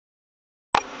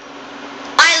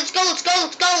let's go,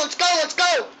 let's go, let's go, let's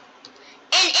go.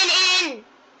 In.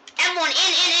 Everyone,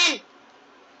 in.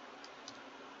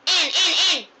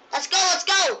 In. Let's go, let's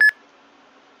go.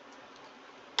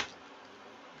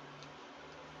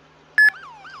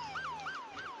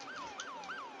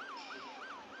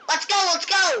 Let's go, let's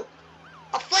go.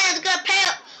 A plan's gonna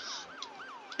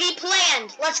be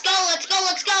planned. Let's go, let's go,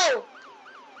 let's go.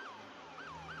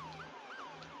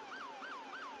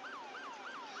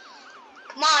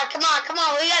 Come on, come on, come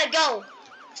on. We gotta go.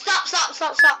 Stop, stop,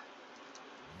 stop, stop.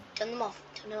 Turn them off,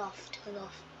 turn it off, turn it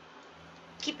off.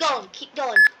 Keep going, keep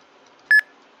going.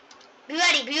 Be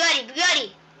ready, be ready, be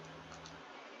ready.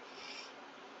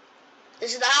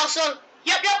 This is the house of...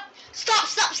 Yep, yep. Stop,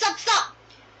 stop, stop, stop.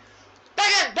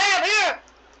 Back up, back up, here.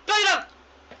 Back it up.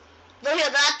 They're here,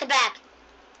 they're at the back.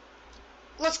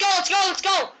 Let's go, let's go, let's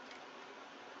go.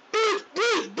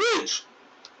 Beach.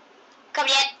 Come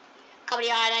yet. Come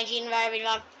here, 19, very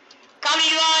long. Come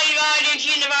here,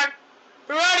 19, very.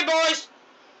 We're ready, boys.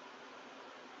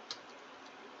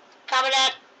 Come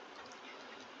here.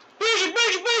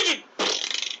 Beach.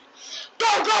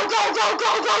 Go, go, go, go,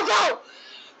 go, go, go.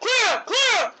 Clear,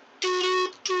 clear.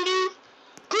 Doo-doo.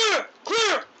 Clear,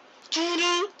 clear.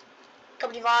 Doo-doo.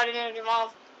 Come here,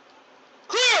 evolve.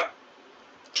 Clear.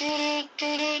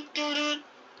 Doo-doo.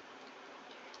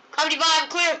 Come here,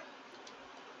 clear.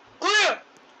 Clear.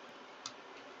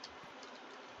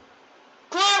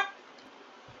 Clear.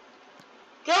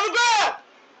 Go to the ground.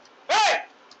 Hey.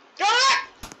 Go back.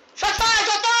 Shot fired,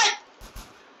 shot fired.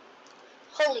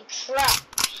 Holy crap.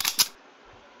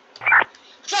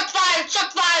 Shot fired,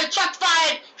 shot fired, shot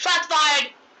fired, shot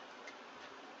fired.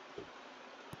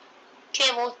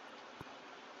 Cable.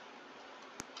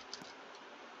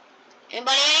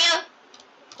 Anybody in here?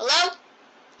 Hello?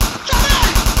 Shot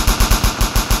fired!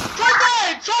 Shot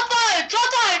fired! Shot fired! Shot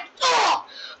fired! Oh!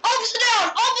 Officer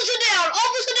down! Officer down!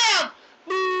 Officer down!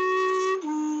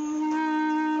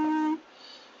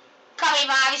 Copy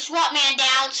 5, SWAT man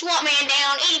down, SWAT man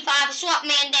down, 85, SWAT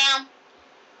man down.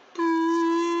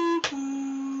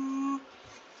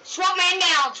 SWAT man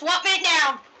down, SWAT man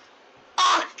down.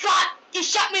 Oh God, you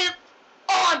shot me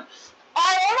on. Oh,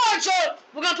 hold on, sir.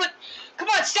 We're gonna put, come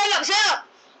on, stand up, stand up.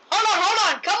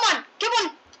 Hold on, come on.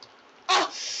 Oh,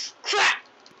 crap.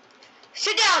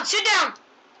 Sit down.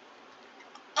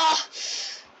 Oh,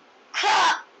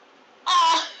 crap.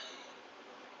 Oh,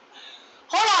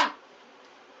 hold on.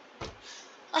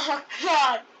 Oh,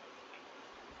 God.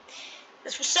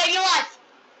 This will save your life.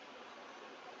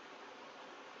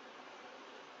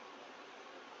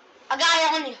 I got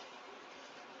it on you.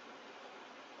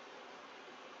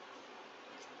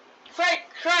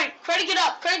 Freddy, get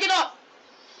up.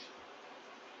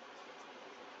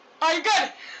 Are you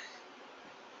good?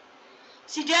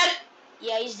 Is he dead?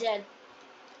 Yeah, he's dead.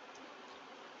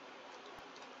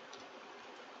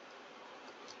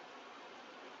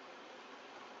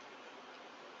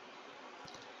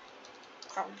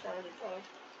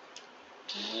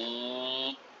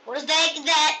 What is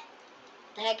that?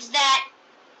 The heck is that?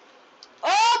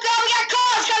 Oh God, we got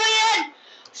cars coming in!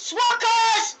 SWAT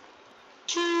cars!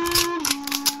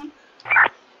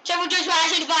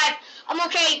 785. I'm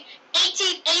okay.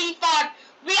 1885.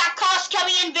 We got cars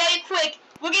coming in very quick.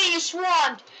 We're getting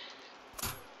swarmed.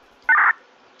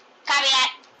 Copy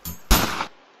that.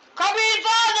 Copy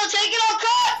 85. They're taking our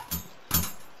car.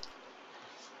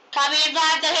 Copy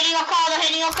 85. They're hitting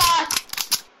our car.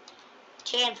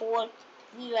 10 forward.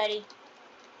 We ready.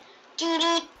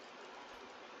 Doo-doo.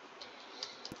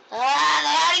 They're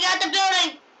hiding out the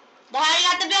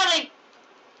building.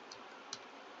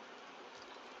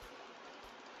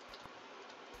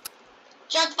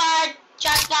 Shots fired.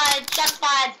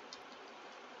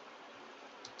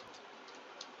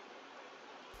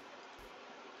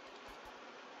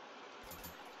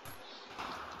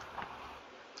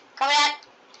 Cover that.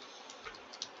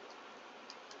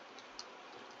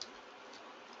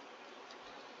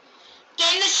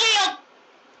 Get in the shield.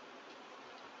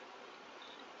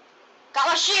 Got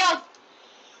my shield.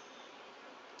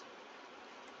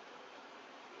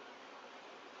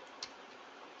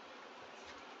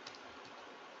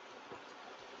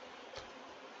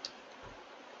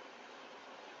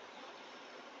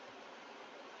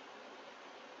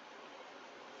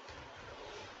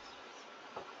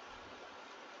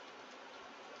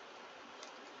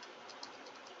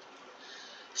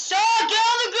 Sir, get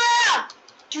on the ground!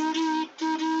 Doo-doo.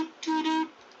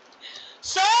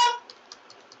 Sir,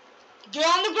 get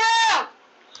on the ground!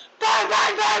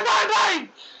 Bang!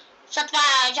 Shot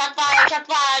fired!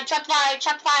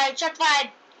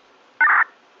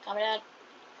 Coming out.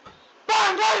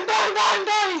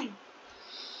 Bang!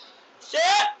 Sir,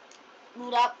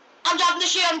 move up. I'm dropping the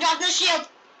shield. I'm dropping the shield.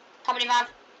 Company 5.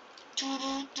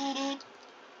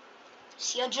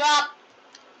 Shield drop.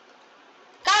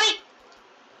 Copy.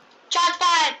 Shot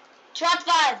fired. Shot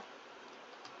fired.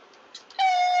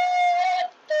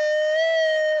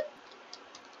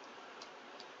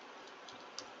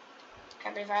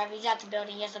 Company 5. He's at the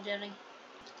building. He's at the building.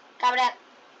 Copy that.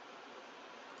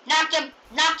 Knocked him.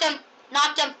 Knocked him.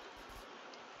 Knocked him.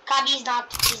 Copy. He's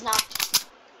knocked. He's knocked.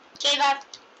 K5.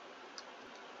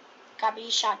 Copy.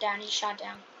 He's shot down. He's shot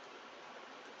down.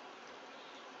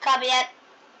 Copy that.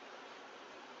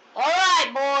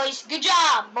 Alright, boys. Good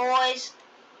job, boys.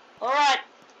 Alright.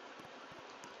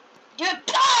 Do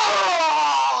it.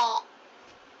 Oh!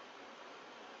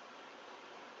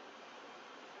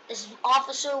 This is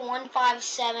Officer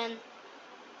 157.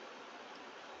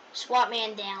 SWAT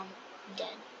Man down. Dead.